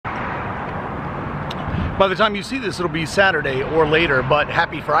By the time you see this, it'll be Saturday or later, but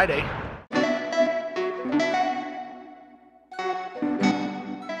happy Friday.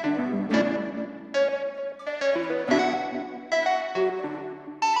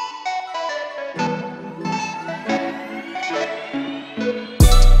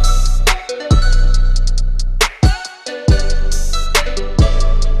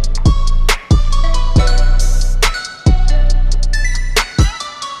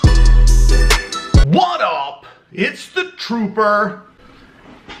 It's the Trooper.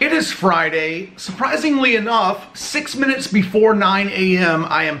 It is Friday. Surprisingly enough, 6 minutes before 9 a.m.,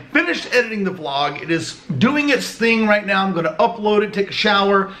 I am finished editing the vlog. It is doing its thing right now. I'm going to upload it, take a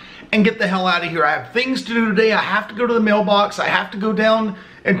shower, and get the hell out of here. I have things to do today. I have to go to the mailbox. I have to go down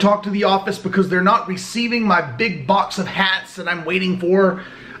and talk to the office because they're not receiving my big box of hats that I'm waiting for.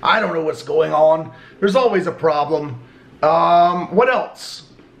 I don't know what's going on. There's always a problem. What else?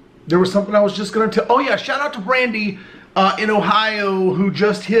 There was something I was just going to tell. Oh yeah, shout out to Brandy in Ohio who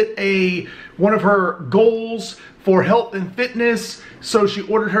just hit one of her goals for health and fitness. So she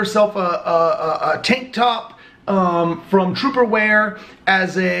ordered herself a tank top from Trooper Wear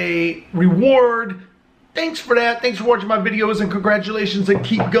as a reward. Thanks for that. Thanks for watching my videos and congratulations and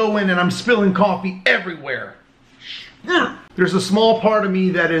keep going. And I'm spilling coffee everywhere. There's a small part of me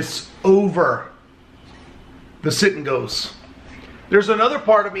that is over the sit and goes. There's another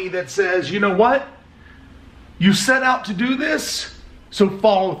part of me that says, you know what? You set out to do this, so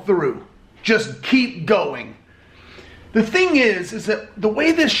follow through. Just keep going. The thing is that the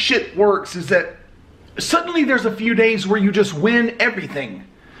way this shit works is that suddenly there's a few days where you just win everything.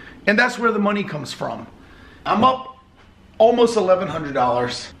 And that's where the money comes from. I'm up almost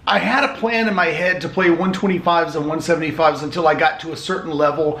 $1,100. I had a plan in my head to play 125s and 175s until I got to a certain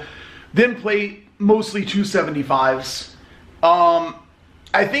level, then play mostly 275s.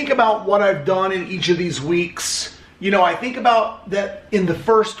 I think about what I've done in each of these weeks. You know, I think about that in the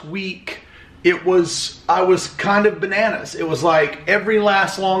first week, I was kind of bananas. It was like every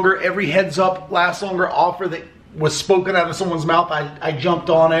last longer, every heads up last longer offer that was spoken out of someone's mouth, I jumped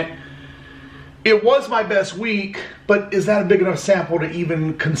on it. It was my best week, but is that a big enough sample to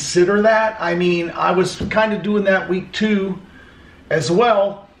even consider that? I mean, I was kind of doing that week 2 as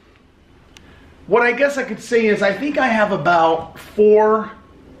well. What I guess I could say is I think I have about 4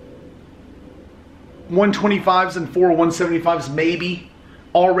 125s and 4 175s maybe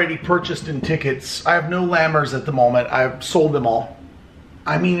already purchased in tickets. I have no Lammers at the moment. I've sold them all.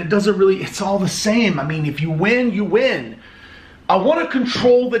 I mean, it doesn't really, it's all the same. I mean, if you win, you win. I want to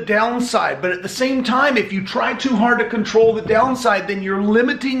control the downside, but at the same time, if you try too hard to control the downside, then you're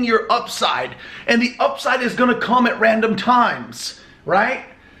limiting your upside. And the upside is going to come at random times, right?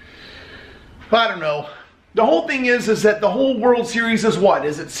 I don't know. The whole thing is that the whole World Series is what?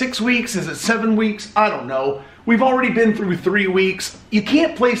 Is it 6 weeks? Is it 7 weeks? I don't know. We've already been through 3 weeks. You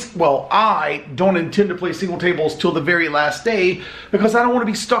can't play, well, I don't intend to play single tables till the very last day because I don't want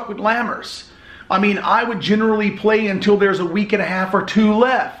to be stuck with Lammers. I mean, I would generally play until there's a week and a half or 2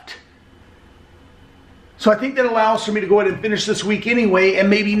 left. So I think that allows for me to go ahead and finish this week anyway and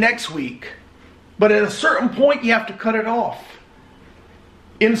maybe next week. But at a certain point, you have to cut it off.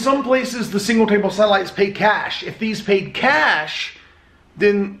 In some places, the single table satellites pay cash. If these paid cash,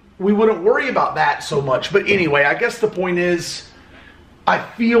 then we wouldn't worry about that so much. But anyway, I guess the point is, I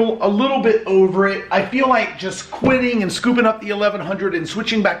feel a little bit over it. I feel like just quitting and scooping up the 1100 and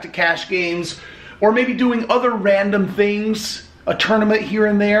switching back to cash games, or maybe doing other random things, a tournament here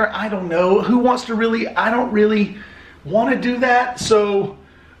and there. I don't know. Who wants to really, I don't really want to do that. So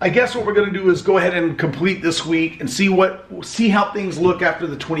I guess what we're going to do is go ahead and complete this week and see how things look after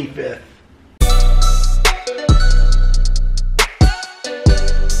the 25th.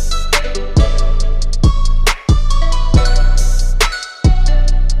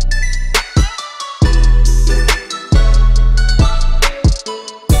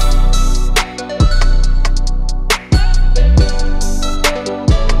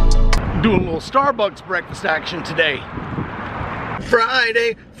 Doing a little Starbucks breakfast action today.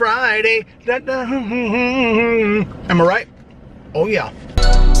 Friday, Friday, da da. Am I right? Oh yeah.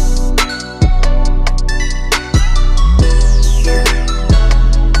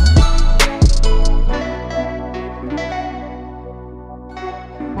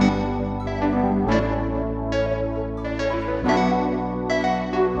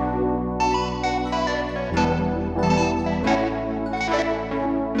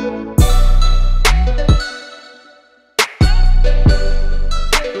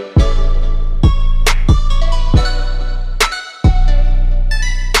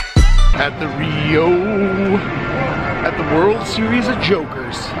 At the Rio, at the World Series of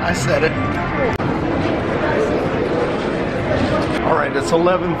Jokers. I said it. All right, it's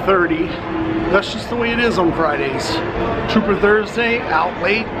 11:30. That's just the way it is on Fridays. Trooper Thursday, out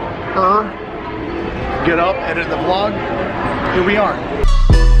late, get up, edit the vlog. Here we are.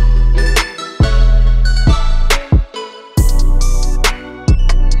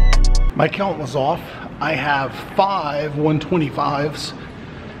 My count was off. I have 5 125s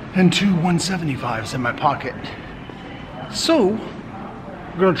and 2 175s in my pocket. So,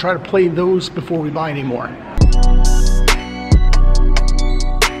 we're gonna try to play those before we buy any more.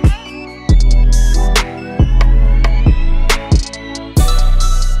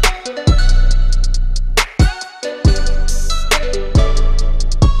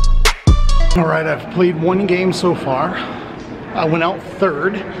 All right, I've played one game so far. I went out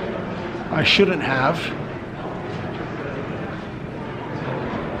third. I shouldn't have.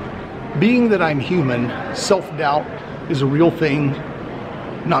 Being that I'm human, self-doubt is a real thing.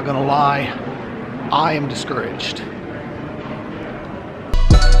 Not gonna lie, I am discouraged.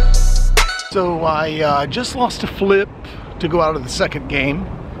 So I just lost a flip to go out of the second game.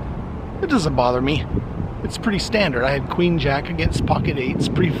 It doesn't bother me. It's pretty standard. I had Queen Jack against Pocket 8s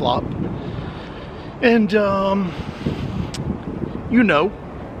pre-flop. And, you know,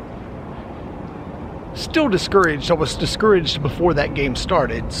 still discouraged. I was discouraged before that game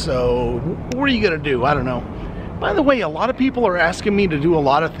started, so what are you gonna do? I don't know. By the way, a lot of people are asking me to do a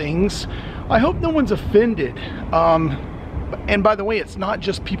lot of things. I hope no one's offended. And by the way, it's not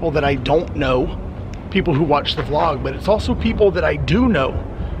just people that I don't know, people who watch the vlog, but it's also people that I do know,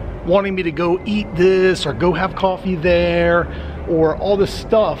 wanting me to go eat this or go have coffee there or all this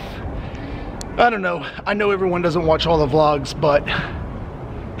stuff. I don't know. I know everyone doesn't watch all the vlogs, but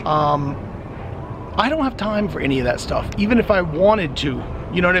I don't have time for any of that stuff, even if I wanted to,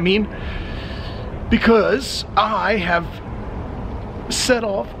 you know what I mean? Because I have set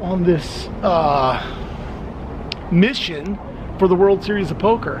off on this mission for the World Series of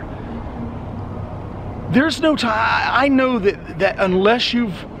Poker. There's no time. I know that unless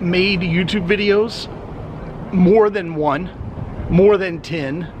you've made YouTube videos, more than one, more than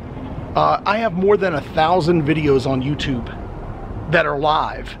 10, I have more than 1,000 videos on YouTube that are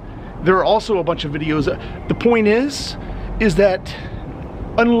live. There are also a bunch of videos. The point is that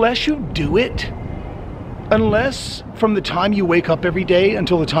unless you do it, unless from the time you wake up every day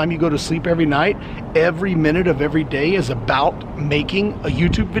until the time you go to sleep every night, every minute of every day is about making a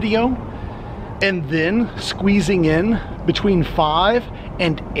YouTube video and then squeezing in between 5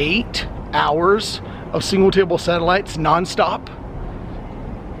 and 8 hours of single table satellites nonstop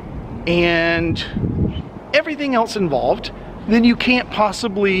and everything else involved, then you can't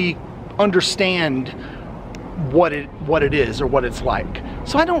possibly understand what it is or what it's like.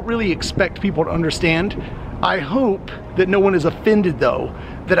 So I don't really expect people to understand. I hope that no one is offended though,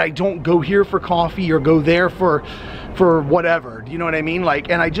 that I don't go here for coffee or go there for whatever. Do you know what I mean? Like,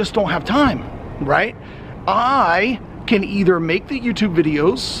 and I just don't have time, right? I can either make the YouTube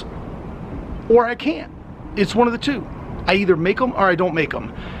videos or I can't. It's one of the two. I either make them or I don't make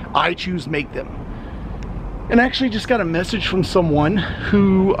them. I choose make them. And I actually just got a message from someone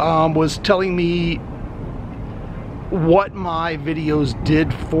who was telling me what my videos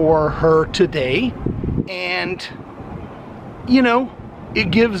did for her today. And, you know,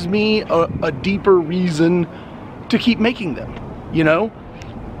 it gives me a deeper reason to keep making them, you know?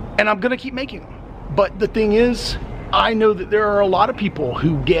 And I'm gonna keep making them. But the thing is, I know that there are a lot of people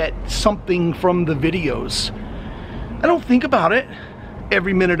who get something from the videos. I don't think about it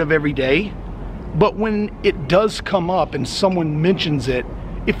every minute of every day, but when it does come up and someone mentions it,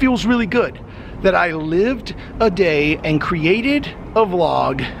 it feels really good that I lived a day and created a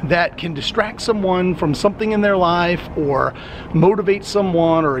vlog that can distract someone from something in their life or motivate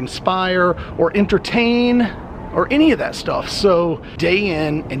someone or inspire or entertain or any of that stuff. So day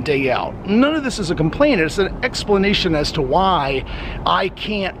in and day out. None of this is a complaint, it's an explanation as to why I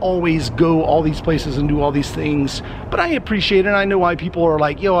can't always go all these places and do all these things. But I appreciate it, and I know why people are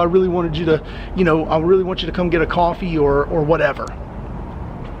like, yo, I really wanted you to, you know, I really want you to come get a coffee or whatever.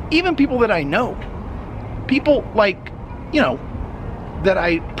 Even people that I know, people like, you know, that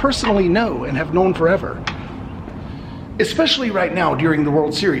I personally know and have known forever. Especially right now during the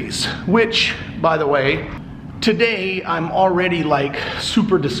World Series, which, by the way, today I'm already like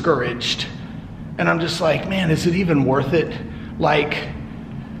super discouraged. And I'm just like, man, is it even worth it? Like,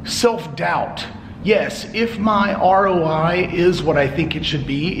 self-doubt. Yes, if my ROI is what I think it should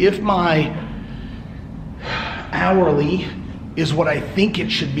be, if my hourly is what I think it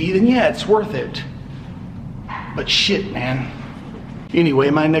should be, then yeah, it's worth it. But shit, man. Anyway,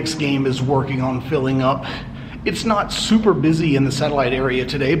 my next game is working on filling up. It's not super busy in the satellite area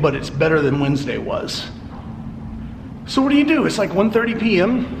today, but it's better than Wednesday was. So what do? It's like 1:30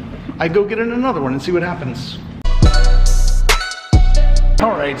 p.m. I go get in another one and see what happens.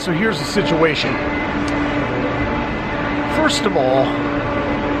 All right, so here's the situation. First of all,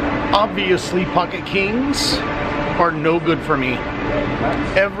 obviously Pocket Kings are no good for me.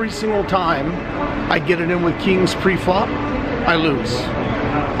 Every single time I get it in with Kings pre-flop, I lose.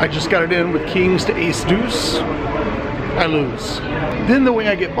 I just got it in with Kings to Ace Deuce, I lose. Then the way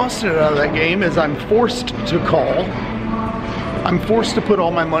I get busted out of that game is I'm forced to call. I'm forced to put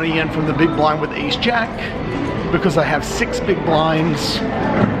all my money in from the big blind with Ace Jack because I have 6 big blinds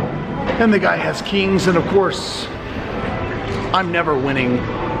and the guy has Kings, and of course I'm never winning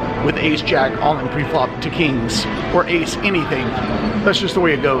with Ace Jack all in pre-flop to Kings or Ace anything. That's just the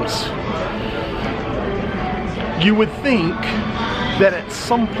way it goes. You would think that at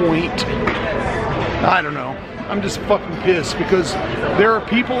some point, I don't know, I'm just fucking pissed because there are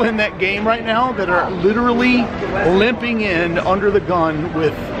people in that game right now that are literally limping in under the gun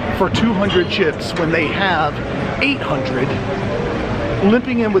for 200 chips when they have 800.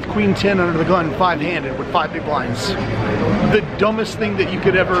 Limping in with Queen 10 under the gun, 5-handed with 5 big blinds. The dumbest thing that you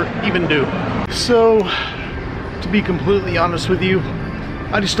could ever even do. So, to be completely honest with you,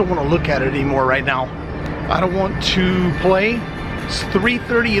 I just don't want to look at it anymore right now. I don't want to play. It's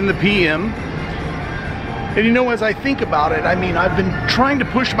 3:30 in the PM. And you know, as I think about it, I mean, I've been trying to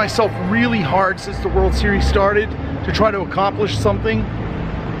push myself really hard since the World Series started to try to accomplish something.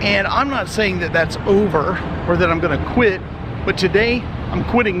 And I'm not saying that that's over or that I'm going to quit. But today, I'm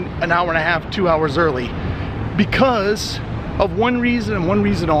quitting an hour and a half, 2 hours early because of one reason and one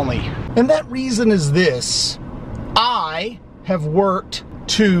reason only. And that reason is this. I have worked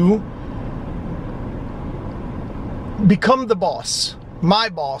to become the boss. My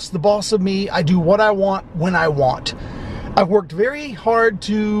boss, the boss of me. I do what I want when I want. I've worked very hard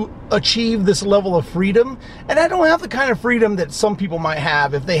to achieve this level of freedom. And I don't have the kind of freedom that some people might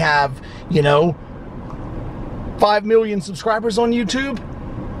have if they have, you know, 5 million subscribers on YouTube,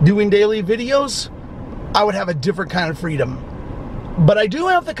 doing daily videos. I would have a different kind of freedom. But I do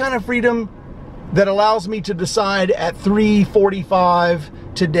have the kind of freedom that allows me to decide at 3:45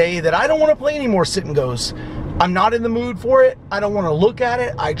 today that I don't want to play any more sit and goes. I'm not in the mood for it. I don't want to look at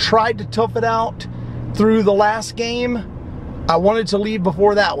it. I tried to tough it out through the last game. I wanted to leave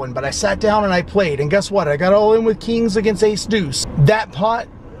before that one, but I sat down and I played. And guess what? I got all in with Kings against Ace Deuce. That pot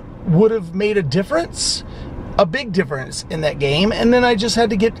would have made a difference. A big difference in that game, and then I just had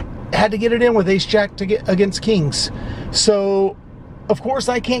to get it in with Ace Jack to get against Kings. So of course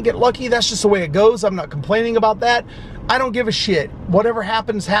I can't get lucky. That's just the way it goes. I'm not complaining about that. I don't give a shit. Whatever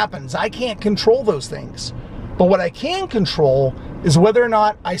happens, happens. I can't control those things. But what I can control is whether or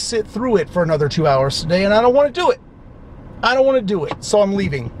not I sit through it for another 2 hours today, and I don't want to do it. I don't want to do it, so I'm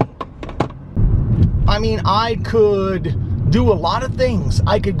leaving. I mean, I could do a lot of things.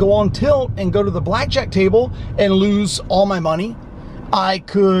 I could go on tilt and go to the blackjack table and lose all my money. I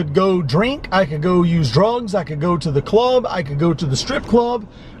could go drink. I could go use drugs. I could go to the club. I could go to the strip club.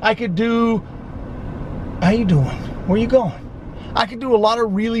 I could do... How you doing? Where you going? I could do a lot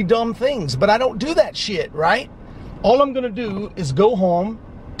of really dumb things, but I don't do that shit, right? All I'm gonna do is go home,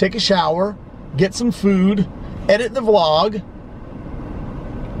 take a shower, get some food, edit the vlog,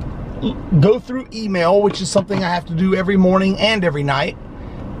 go through email, which is something I have to do every morning and every night,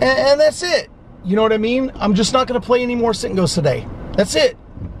 and that's it. You know what I mean? I'm just not going to play any more sit and goes today. That's it.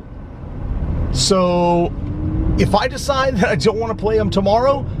 So if I decide that I don't want to play them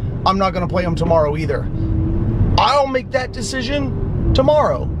tomorrow, I'm not going to play them tomorrow either. I'll make that decision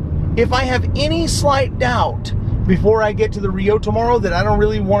tomorrow. If I have any slight doubt before I get to the Rio tomorrow that I don't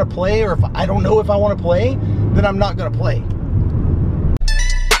really want to play, or if I don't know if I want to play, then I'm not going to play.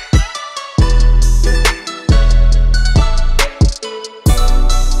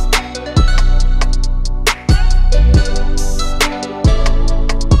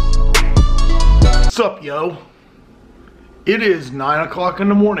 What's up, yo? It is 9 o'clock in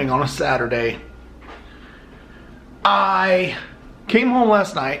the morning on a Saturday. I came home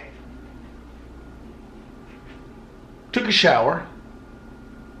last night, took a shower,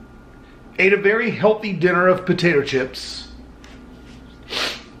 ate a very healthy dinner of potato chips.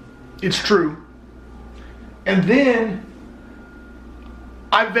 It's true. And then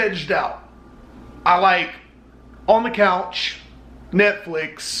I vegged out. I like on the couch,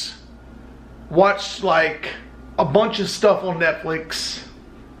 Netflix, watched like a bunch of stuff on Netflix,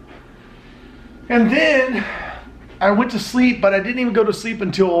 and then I went to sleep, but I didn't even go to sleep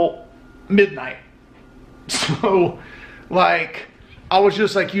until midnight. So like I was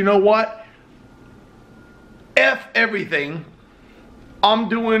just like, you know what, F everything. I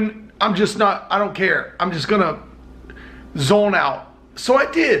don't care. I'm just gonna zone out. So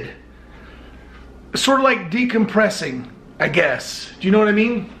I did. Sort of like decompressing, I guess. Do you know what I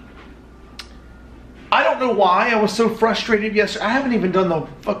mean? I don't know why I was so frustrated yesterday. I haven't even done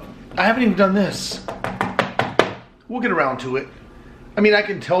this. We'll get around to it. I mean, I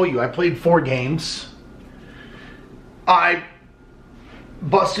can tell you, I played 4 games. I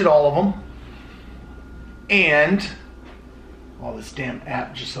busted all of them. And, oh, this damn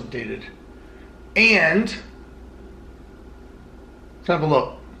app just updated. And, let's have a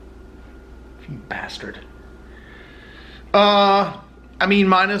look. You bastard. I mean,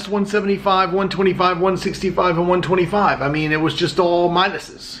 minus 175, 125, 165, and 125. I mean, it was just all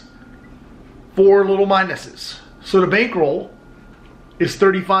minuses. 4 little minuses. So the bankroll is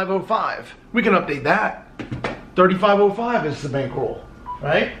 3505. We can update that. 3505 is the bankroll,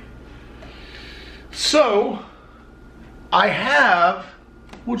 right? So I have,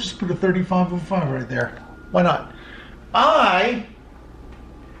 we'll just put a 3505 right there. Why not?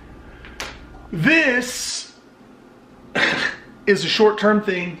 This is a short-term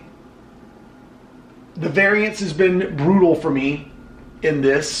thing. The variance has been brutal for me in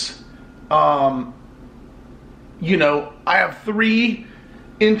this. You know, I have 3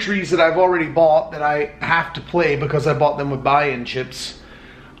 entries that I've already bought that I have to play because I bought them with buy-in chips.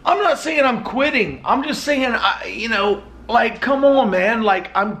 I'm not saying I'm quitting. I'm just saying, you know, like, come on, man.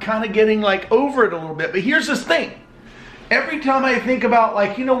 Like, I'm kind of getting, like, over it a little bit. But here's this thing. Every time I think about,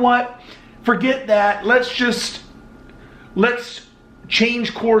 like, you know what? Forget that. Let's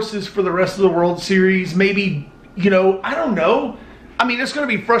change courses for the rest of the World Series. Maybe, you know, I don't know. I mean, it's going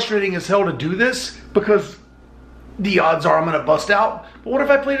to be frustrating as hell to do this because the odds are I'm going to bust out. But what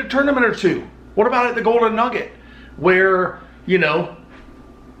if I played a tournament or 2? What about at the Golden Nugget where, you know,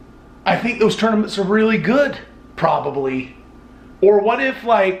 I think those tournaments are really good, probably. Or what if,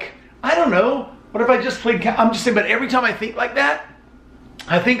 like, I don't know. What if I just played, I'm just saying, but every time I think like that,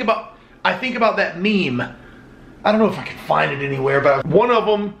 I think about that meme. I don't know if I can find it anywhere, but one of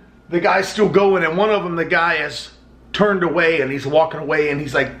them, the guy's still going, and one of them, the guy has turned away, and he's walking away, and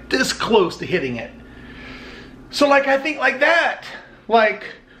he's like this close to hitting it. So, like, I think like that. Like,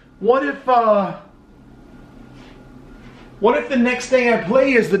 what if the next day I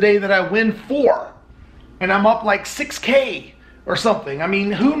play is the day that I win 4, and I'm up like 6K or something? I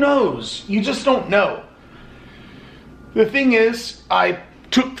mean, who knows? You just don't know. The thing is, I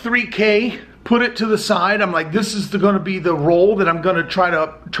took 3K, put it to the side. I'm like, this is going to be the roll that I'm going to try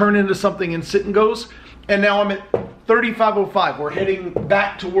to turn into something in sit and goes. And now I'm at 3505. We're heading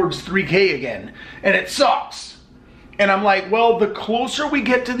back towards 3K again. And it sucks. And I'm like, well, the closer we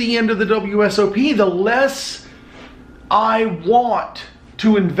get to the end of the WSOP, the less I want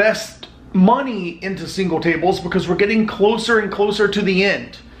to invest money into single tables because we're getting closer and closer to the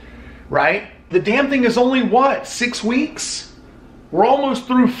end, right? The damn thing is only, what, 6 weeks? We're almost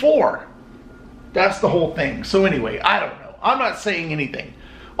through 4. That's the whole thing. So anyway, I don't know. I'm not saying anything.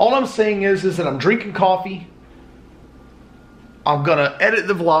 All I'm saying is that I'm drinking coffee. I'm going to edit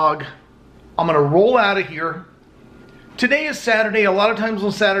the vlog. I'm going to roll out of here. Today is Saturday. A lot of times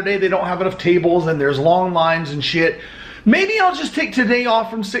on Saturday, they don't have enough tables and there's long lines and shit. Maybe I'll just take today off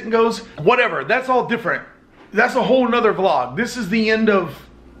from sit and goes. Whatever. That's all different. That's a whole nother vlog. This is the end of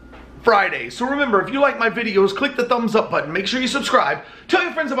Friday. So remember, if you like my videos, click the thumbs up button. Make sure you subscribe. Tell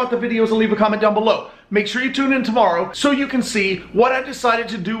your friends about the videos and leave a comment down below. Make sure you tune in tomorrow so you can see what I decided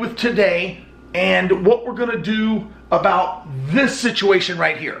to do with today and what we're going to do about this situation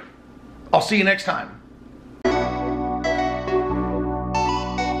right here. I'll see you next time.